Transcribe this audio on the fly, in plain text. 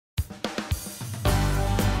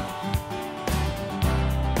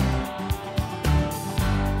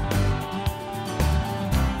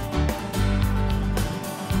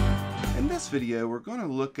video, we're going to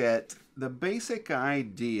look at the basic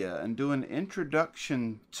idea and do an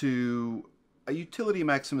introduction to a utility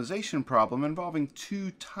maximization problem involving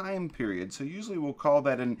two time periods. So usually we'll call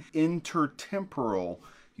that an intertemporal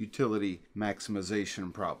utility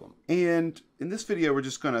maximization problem. And in this video, we're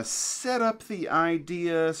just going to set up the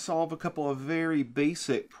idea, solve a couple of very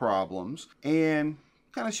basic problems, and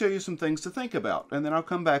kind of show you some things to think about. And then I'll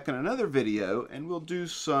come back in another video and we'll do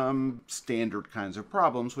some standard kinds of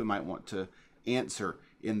problems we might want to answer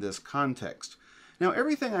in this context. Now,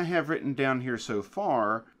 everything I have written down here so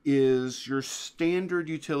far is your standard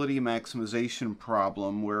utility maximization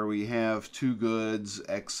problem where we have two goods,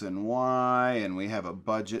 X and Y, and we have a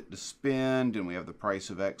budget to spend, and we have the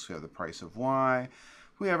price of X, we have the price of Y.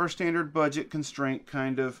 We have our standard budget constraint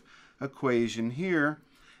kind of equation here.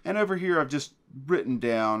 And over here, I've just written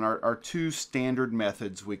down our two standard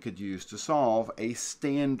methods we could use to solve a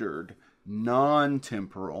standard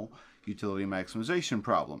non-temporal utility maximization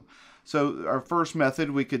problem. So our first method,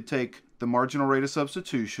 we could take the marginal rate of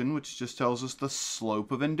substitution, which just tells us the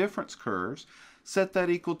slope of indifference curves, set that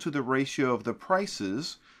equal to the ratio of the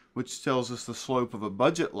prices, which tells us the slope of a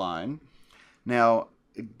budget line. Now,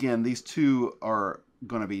 again, these two are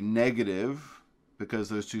going to be negative because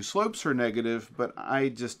those two slopes are negative, but I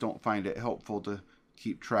just don't find it helpful to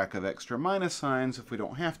keep track of extra minus signs if we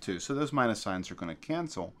don't have to. So those minus signs are going to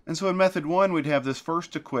cancel. And so in method one, we'd have this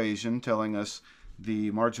first equation telling us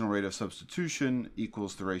the marginal rate of substitution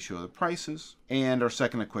equals the ratio of the prices. And our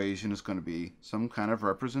second equation is going to be some kind of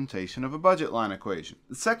representation of a budget line equation.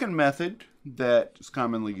 The second method that is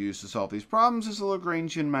commonly used to solve these problems is the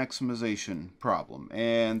Lagrangian maximization problem.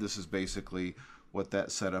 And this is basically what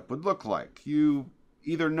that setup would look like. You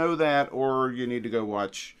either know that or you need to go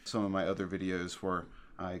watch some of my other videos where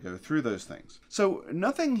I go through those things. So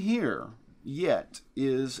nothing here yet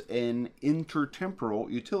is an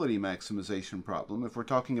intertemporal utility maximization problem if we're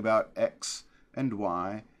talking about X and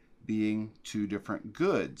Y being two different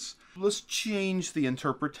goods. Let's change the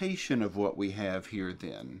interpretation of what we have here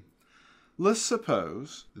then. Let's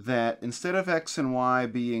suppose that instead of X and Y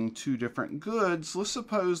being two different goods, let's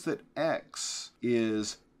suppose that X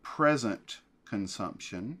is present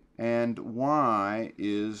consumption and Y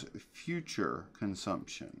is future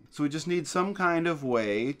consumption. So we just need some kind of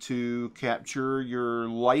way to capture your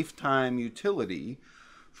lifetime utility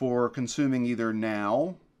for consuming either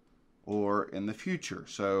now or in the future.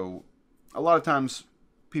 So a lot of times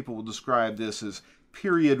people will describe this as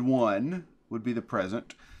period one would be the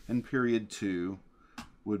present, and period two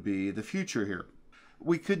would be the future here.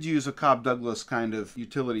 We could use a Cobb-Douglas kind of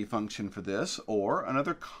utility function for this, or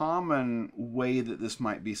another common way that this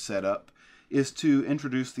might be set up is to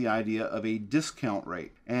introduce the idea of a discount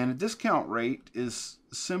rate. And a discount rate is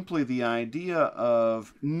simply the idea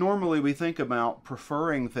of, normally we think about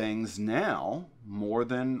preferring things now more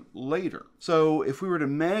than later. So if we were to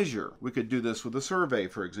measure, we could do this with a survey,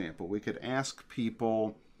 for example. We could ask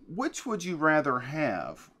people, which would you rather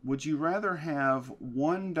have? Would you rather have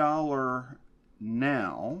 $1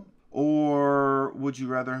 now, or would you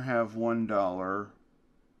rather have $1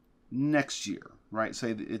 next year, right?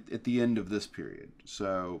 Say at the end of this period.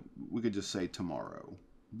 So we could just say tomorrow,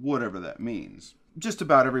 whatever that means. Just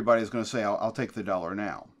about everybody is going to say, I'll take the dollar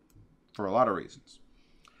now, for a lot of reasons.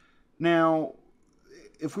 Now,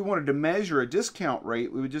 if we wanted to measure a discount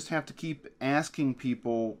rate, we would just have to keep asking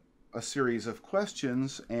people a series of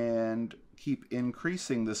questions and keep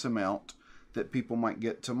increasing this amount that people might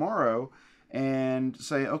get tomorrow and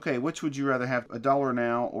say, okay, which would you rather have, $1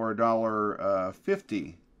 now or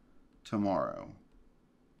 $1.50 tomorrow?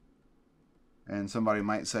 And somebody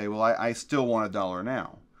might say, well, I still want $1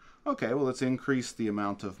 now. Okay, well, let's increase the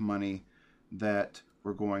amount of money that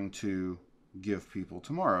we're going to give people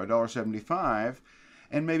tomorrow, $1.75.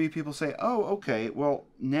 And maybe people say, oh, okay, well,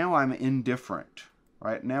 now I'm indifferent.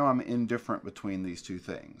 Right? Now I'm indifferent between these two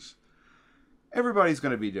things. Everybody's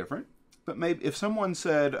going to be different, but maybe if someone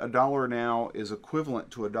said $1 now is equivalent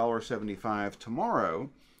to $1.75 tomorrow,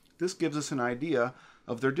 this gives us an idea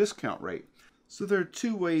of their discount rate. So there are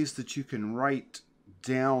two ways that you can write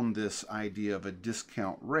down this idea of a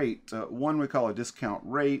discount rate. One we call a discount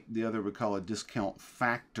rate, the other we call a discount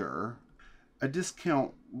factor. A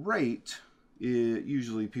discount rate,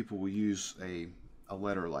 usually people will use a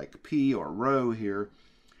letter like P or rho here,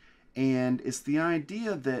 and it's the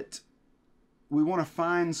idea that we want to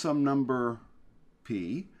find some number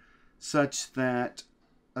P such that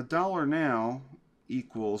 $1 now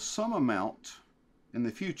equals some amount in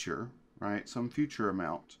the future, right? Some future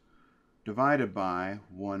amount divided by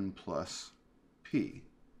 1 plus P,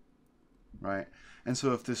 right? And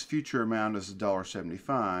so if this future amount is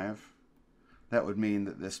 $1.75, that would mean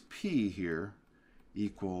that this P here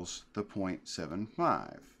equals the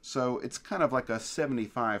 0.75. So it's kind of like a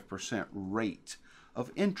 75% rate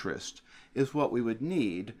of interest is what we would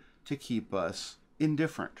need to keep us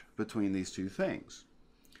indifferent between these two things.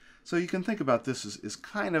 So you can think about this as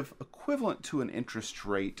kind of equivalent to an interest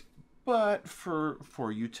rate, but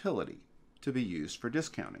for utility to be used for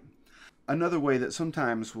discounting. Another way that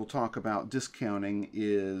sometimes we'll talk about discounting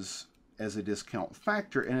is as a discount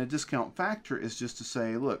factor, and a discount factor is just to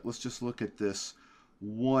say, look, let's just look at this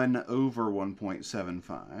 1 over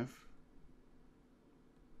 1.75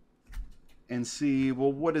 and see,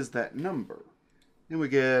 well, what is that number? And we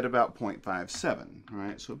get about 0.57,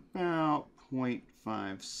 right? So about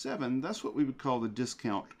 0.57, that's what we would call the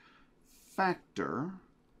discount factor,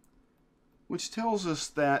 which tells us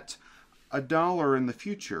that $1 in the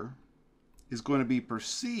future is going to be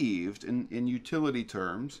perceived in utility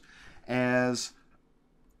terms as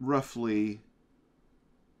roughly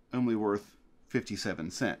only worth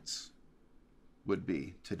 57 cents would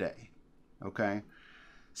be today, okay?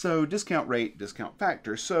 So discount rate, discount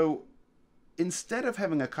factor. So instead of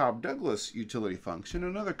having a Cobb-Douglas utility function,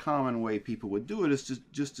 another common way people would do it is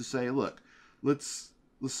just to say, look, let's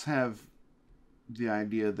have the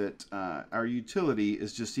idea that our utility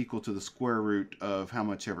is just equal to the square root of how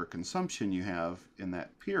much ever consumption you have in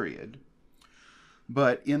that period.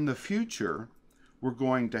 But in the future, we're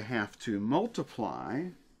going to have to multiply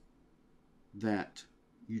that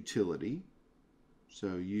utility.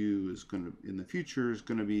 So U is going to, in the future, is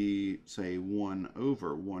going to be, say, 1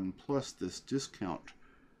 over 1 plus this discount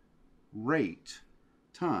rate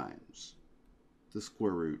times the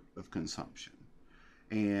square root of consumption.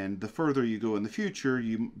 And the further you go in the future,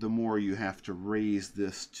 the more you have to raise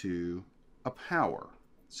this to a power.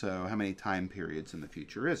 So how many time periods in the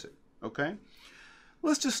future is it? Okay?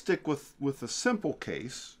 Let's just stick with a simple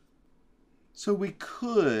case. So we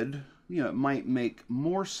could, it might make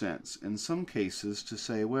more sense in some cases to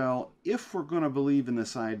say, well, if we're going to believe in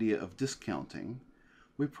this idea of discounting,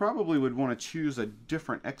 we probably would want to choose a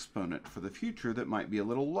different exponent for the future that might be a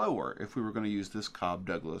little lower if we were going to use this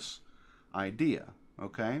Cobb-Douglas idea.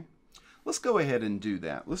 Okay? Let's go ahead and do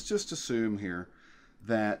that. Let's just assume here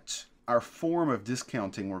that our form of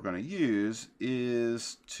discounting we're going to use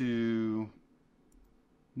is to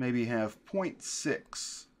maybe have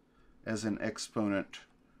 0.6 as an exponent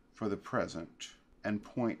for the present and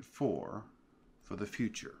 0.4 for the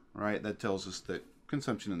future, right? That tells us that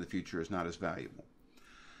consumption in the future is not as valuable.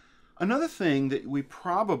 Another thing that we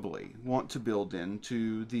probably want to build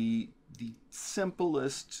into the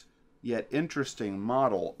simplest yet interesting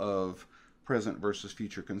model of present versus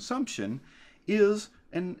future consumption is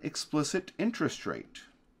an explicit interest rate.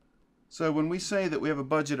 So when we say that we have a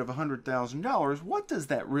budget of $100,000, what does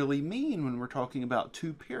that really mean when we're talking about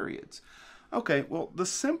 2 periods? Okay, well, the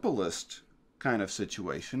simplest kind of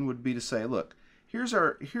situation would be to say, look, here's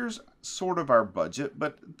sort of our budget,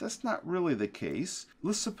 but that's not really the case.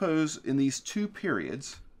 Let's suppose in these 2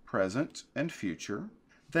 periods, present and future,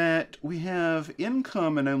 that we have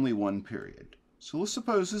income in only 1 period. So let's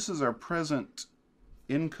suppose this is our present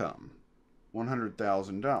income,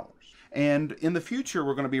 $100,000. And in the future,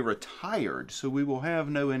 we're going to be retired, so we will have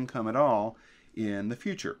no income at all in the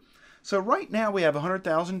future. So right now we have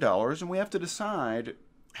 $100,000, and we have to decide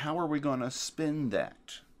how are we going to spend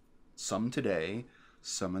that. Some today,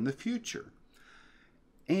 some in the future.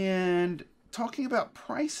 And talking about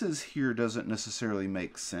prices here doesn't necessarily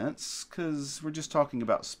make sense because we're just talking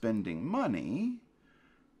about spending money.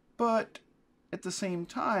 But at the same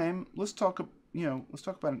time, let's talk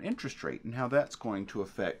about an interest rate and how that's going to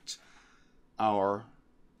affect our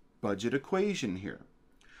budget equation here.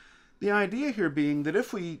 The idea here being that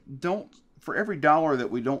if we don't, for every dollar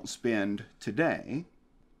that we don't spend today,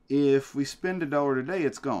 if we spend $1 today,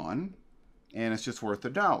 it's gone and it's just worth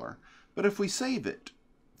 $1. But if we save it,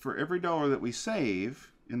 for every dollar that we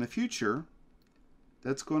save in the future,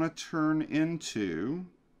 that's going to turn into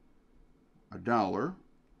 $1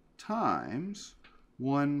 times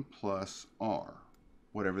 1 plus R,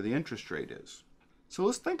 whatever the interest rate is. So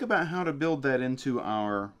let's think about how to build that into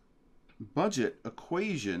our budget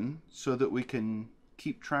equation so that we can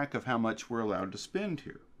keep track of how much we're allowed to spend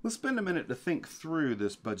here. Let's spend a minute to think through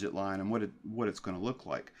this budget line and what it's going to look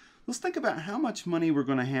like. Let's think about how much money we're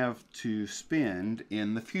going to have to spend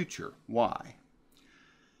in the future. Why?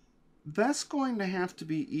 That's going to have to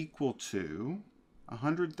be equal to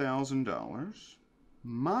 $100,000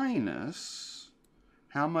 minus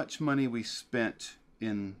how much money we spent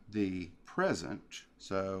in the present.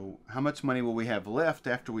 So how much money will we have left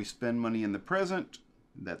after we spend money in the present?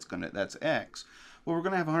 That's X. Well, we're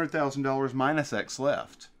going to have $100,000 minus X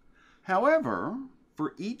left. However,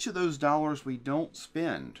 for each of those dollars we don't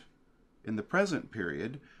spend in the present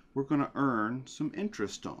period, we're going to earn some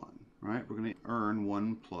interest on, right? We're going to earn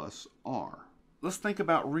 1 plus r. Let's think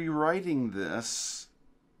about rewriting this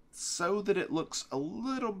so that it looks a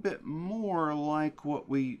little bit more like what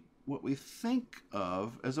we think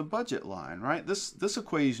of as a budget line, right? This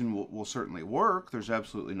equation will certainly work. There's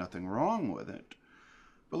absolutely nothing wrong with it.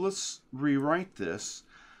 But let's rewrite this,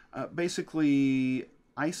 basically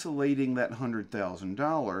isolating that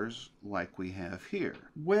 $100,000 like we have here.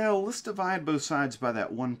 Well, let's divide both sides by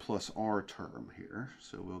that 1 plus r term here.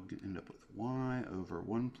 So we'll end up with y over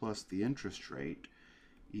 1 plus the interest rate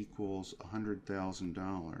equals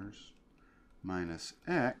 $100,000 minus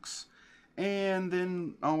x. And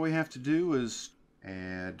then all we have to do is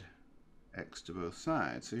add x to both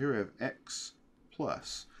sides. So here we have x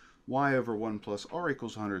plus y over 1 plus r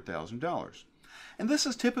equals $100,000. And this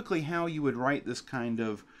is typically how you would write this kind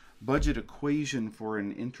of budget equation for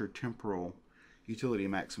an intertemporal utility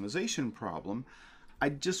maximization problem.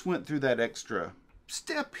 I just went through that extra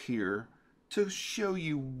step here to show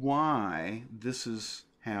you why this is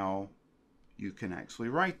how you can actually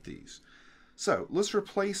write these. So let's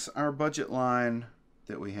replace our budget line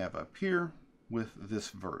that we have up here with this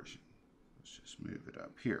version. Let's just move it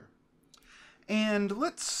up here. And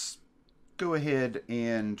let's go ahead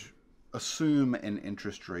and assume an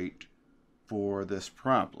interest rate for this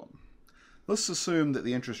problem. Let's assume that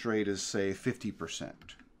the interest rate is, say, 50%.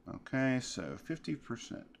 Okay, so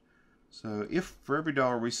 50%. So if for every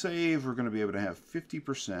dollar we save, we're going to be able to have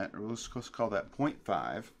 50%, or let's call that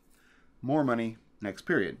 0.5, more money next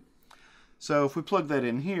period. So if we plug that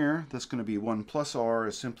in here, that's going to be 1 plus r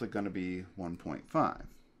is simply going to be 1.5.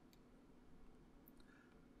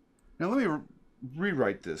 Now let me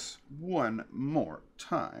rewrite this one more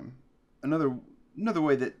time. Another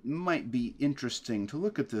way that might be interesting to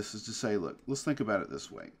look at this is to say, look, let's think about it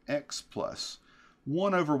this way. X plus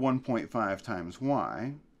 1 over 1.5 times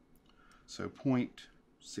y, so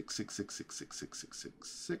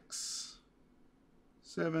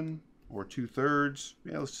 0.666666667, or 2/3.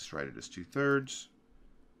 Yeah, let's just write it as 2/3.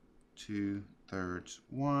 2/3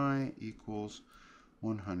 y equals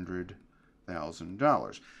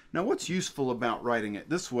 $100,000. Now what's useful about writing it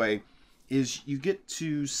this way is you get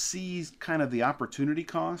to see kind of the opportunity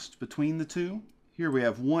cost between the two. Here we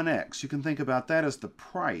have 1x. You can think about that as the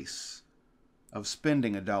price of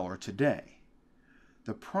spending $1 today.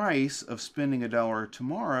 The price of spending $1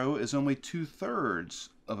 tomorrow is only 2/3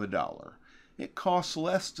 of $1. It costs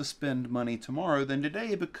less to spend money tomorrow than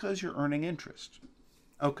today because you're earning interest.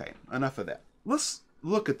 Okay, enough of that. Let's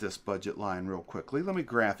look at this budget line real quickly. Let me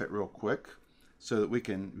graph it real quick so that we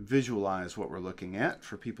can visualize what we're looking at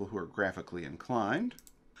for people who are graphically inclined.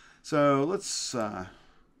 So let's,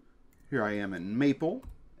 here I am in Maple,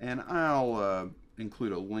 and I'll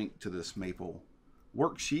include a link to this Maple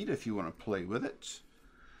worksheet if you want to play with it.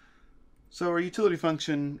 So our utility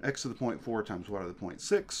function, x to the 0.4 times y to the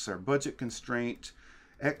 0.6, our budget constraint,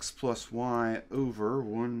 x plus y over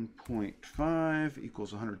 1.5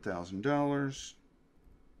 equals $100,000.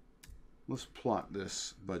 Let's plot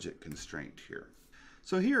this budget constraint here.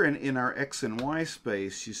 So here in our x and y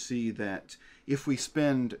space, you see that if we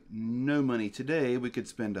spend no money today, we could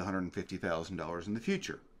spend $150,000 in the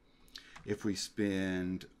future. If we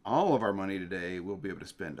spend all of our money today, we'll be able to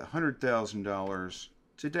spend $100,000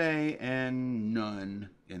 today and none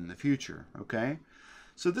in the future, okay?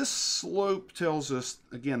 So this slope tells us,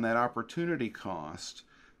 again, that opportunity cost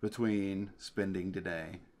between spending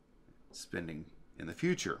today, spending in the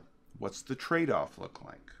future. What's the trade-off look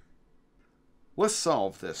like? Let's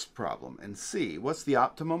solve this problem and see what's the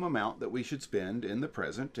optimum amount that we should spend in the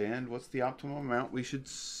present and what's the optimum amount we should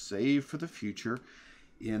save for the future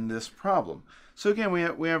in this problem. So again,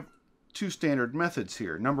 we have two standard methods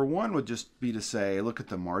here. Number one would just be to say, look at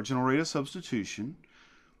the marginal rate of substitution,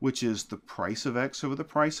 which is the price of x over the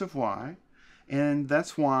price of y. And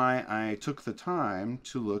that's why I took the time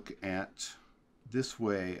to look at this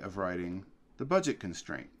way of writing the budget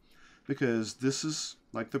constraint, because this is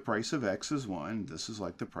like the price of x is 1, this is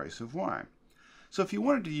like the price of y. So if you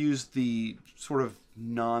wanted to use the sort of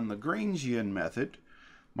non-Lagrangian method,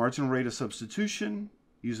 marginal rate of substitution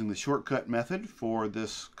using the shortcut method for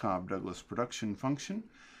this Cobb-Douglas production function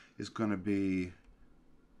is going to be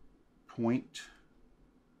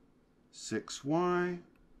 0.6y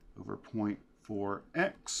over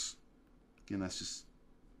 0.4x. Again, that's just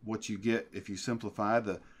what you get if you simplify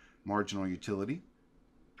the marginal utility.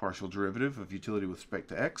 Partial derivative of utility with respect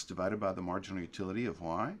to x divided by the marginal utility of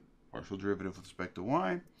y, partial derivative with respect to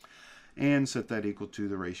y, and set that equal to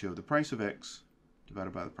the ratio of the price of x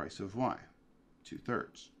divided by the price of y,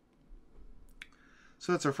 2/3.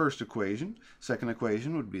 So that's our first equation. Second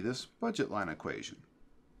equation would be this budget line equation.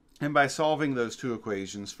 And by solving those two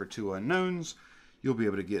equations for two unknowns, you'll be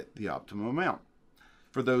able to get the optimum amount.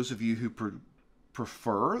 For those of you who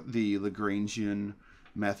prefer the Lagrangian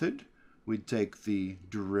method, we'd take the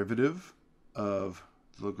derivative of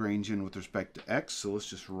the Lagrangian with respect to x. So let's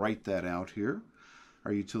just write that out here.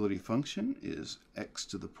 Our utility function is x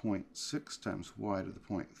to the 0.6 times y to the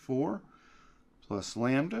 0.4 plus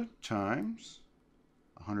lambda times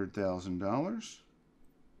 $100,000.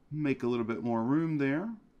 Make a little bit more room there.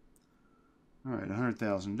 All right,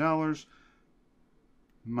 $100,000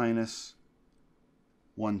 minus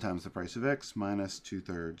 1 times the price of x minus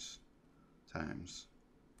 2/3 times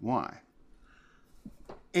y.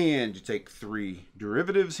 And you take three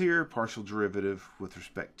derivatives here. Partial derivative with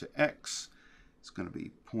respect to x is going to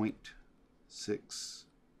be 0.6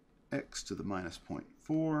 x to the minus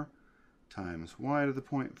 0.4 times y to the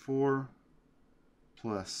 0.4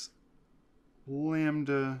 plus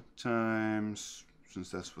lambda times, since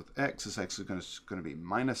that's with x, this x is going to be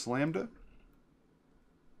minus lambda.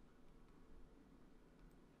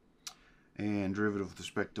 And derivative with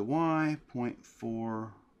respect to y,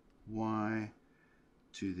 0.4 y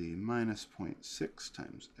to the minus 0.6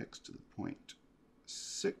 times x to the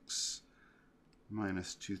 0.6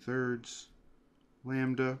 minus 2/3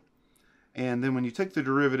 lambda. And then when you take the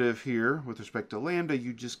derivative here with respect to lambda,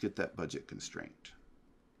 you just get that budget constraint.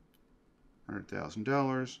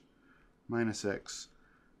 $100,000 minus x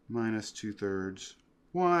minus 2/3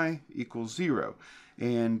 y equals 0.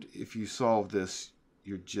 And if you solve this,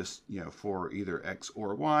 you're just, for either x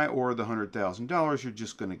or y or the $100,000, you're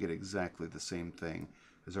just going to get exactly the same thing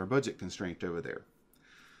as our budget constraint over there.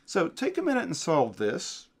 So take a minute and solve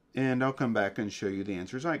this, and I'll come back and show you the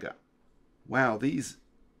answers I got. Wow, these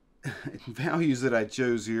values that I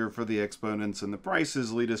chose here for the exponents and the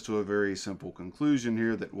prices lead us to a very simple conclusion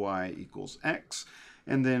here that y equals x,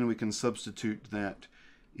 and then we can substitute that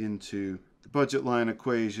into the budget line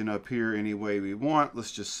equation up here any way we want.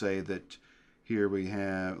 Let's just say that here we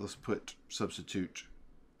have, substitute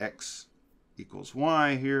x equals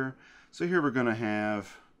y here. So here we're going to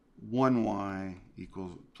have 1y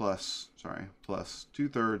equals plus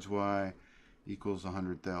 2/3 y equals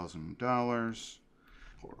 $100,000,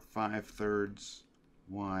 or 5/3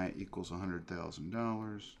 y equals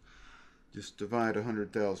 $100,000. Just divide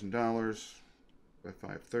 $100,000 by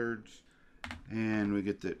 5/3, and we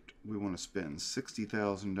get that we want to spend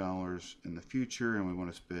 $60,000 in the future, and we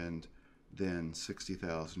want to spend then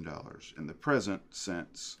 $60,000 in the present,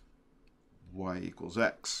 since y equals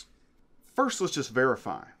x. First, let's just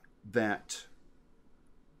verify that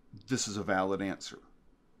this is a valid answer.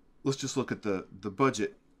 Let's just look at the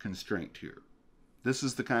budget constraint here. This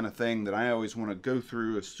is the kind of thing that I always want to go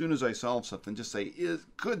through as soon as I solve something, just say,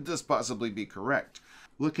 could this possibly be correct?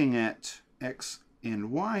 Looking at x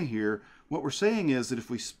and y here, what we're saying is that if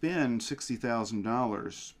we spend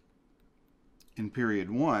 $60,000 in period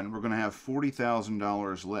 1, we're going to have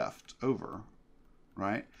 $40,000 left over,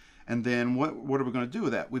 right? And then what are we going to do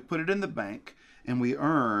with that? We put it in the bank, and we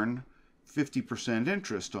earn 50%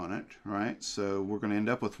 interest on it, right? So we're going to end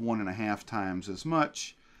up with 1.5 times as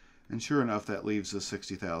much. And sure enough, that leaves us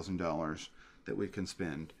 $60,000 that we can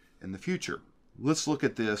spend in the future. Let's look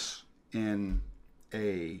at this in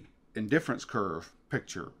a indifference curve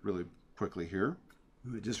picture really quickly here.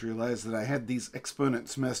 I just realized that I had these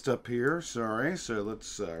exponents messed up here. Sorry. So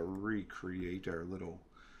let's recreate our little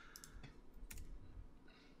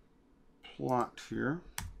plot here.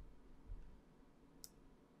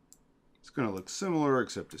 It's going to look similar,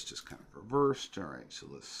 except it's just kind of reversed. All right, so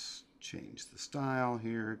let's change the style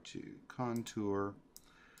here to contour,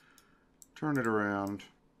 turn it around,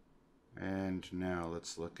 and now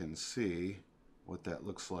let's look and see what that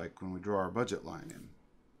looks like when we draw our budget line in.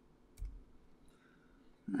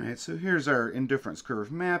 All right, so here's our indifference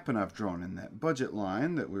curve map, and I've drawn in that budget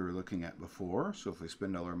line that we were looking at before. So if we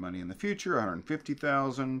spend all our money in the future,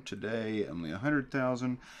 $150,000, today only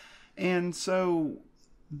 $100,000. And so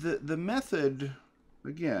the method,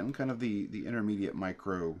 again, kind of the intermediate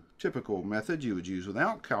micro typical method you would use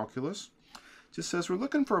without calculus, just says we're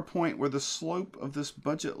looking for a point where the slope of this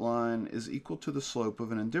budget line is equal to the slope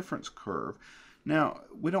of an indifference curve. Now,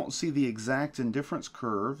 we don't see the exact indifference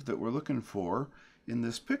curve that we're looking for in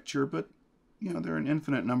this picture, but there are an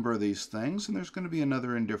infinite number of these things, and there's going to be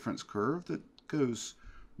another indifference curve that goes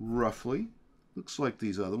roughly, looks like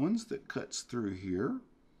these other ones, that cuts through here.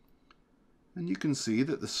 And you can see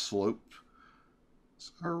that the slopes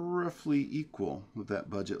are roughly equal with that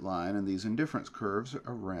budget line, and these indifference curves are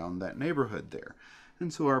around that neighborhood there.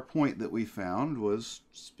 And so our point that we found was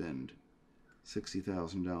spend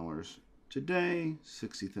 $60,000 today,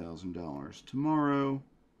 $60,000 tomorrow.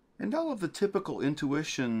 And all of the typical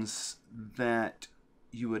intuitions that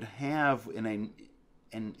you would have in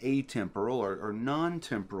an atemporal or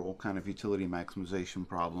non-temporal kind of utility maximization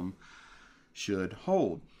problem should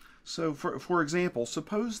hold. So for example,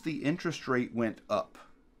 suppose the interest rate went up.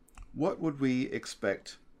 What would we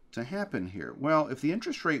expect to happen here? Well, if the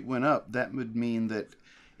interest rate went up, that would mean that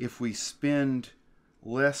if we spend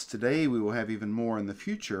less today, we will have even more in the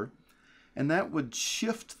future. And that would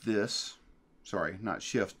shift this, sorry, not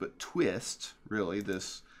shift, but twist, really,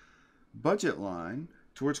 this budget line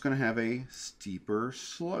towards going to have a steeper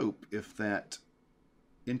slope if that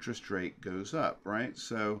interest rate goes up, right?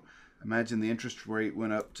 So imagine the interest rate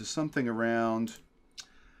went up to something around,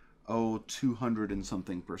 200 and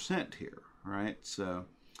something percent here, right? So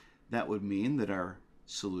that would mean that our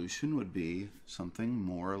solution would be something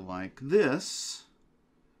more like this,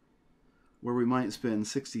 where we might spend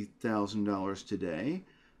 $60,000 today,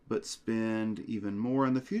 but spend even more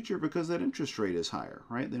in the future because that interest rate is higher,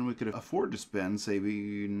 right? Then we could afford to spend, say,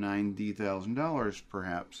 $90,000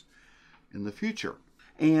 perhaps in the future.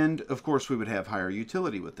 And of course, we would have higher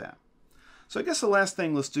utility with that. So I guess the last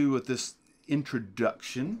thing let's do with this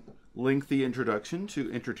introduction, lengthy introduction to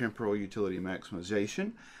intertemporal utility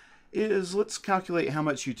maximization, is let's calculate how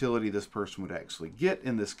much utility this person would actually get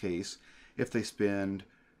in this case if they spend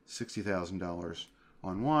 $60,000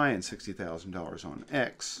 on Y and $60,000 on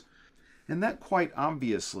X. And that quite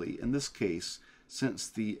obviously, in this case, since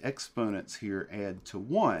the exponents here add to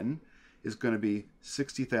 1, is going to be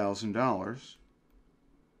 $60,000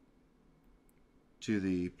 to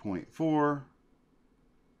the 0.4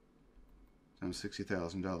 times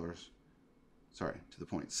 $60,000, sorry, to the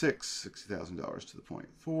 0.6, $60,000 to the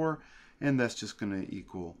 0.4, and that's just going to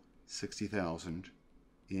equal 60,000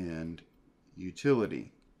 in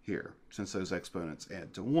utility here. Since those exponents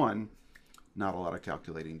add to 1, not a lot of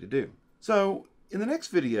calculating to do. So in the next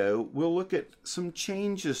video, we'll look at some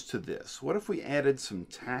changes to this. What if we added some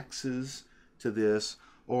taxes to this?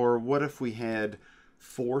 Or what if we had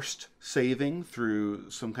forced saving through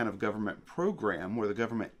some kind of government program where the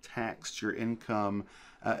government taxed your income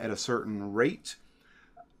at a certain rate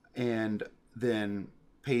and then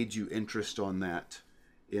paid you interest on that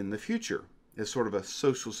in the future? As sort of a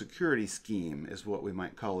social security scheme is what we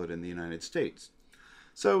might call it in the United States.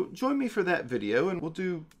 So join me for that video and we'll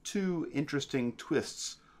do 2 interesting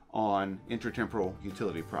twists on intertemporal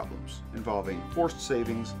utility problems involving forced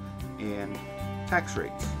savings and tax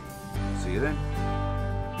rates. See you then.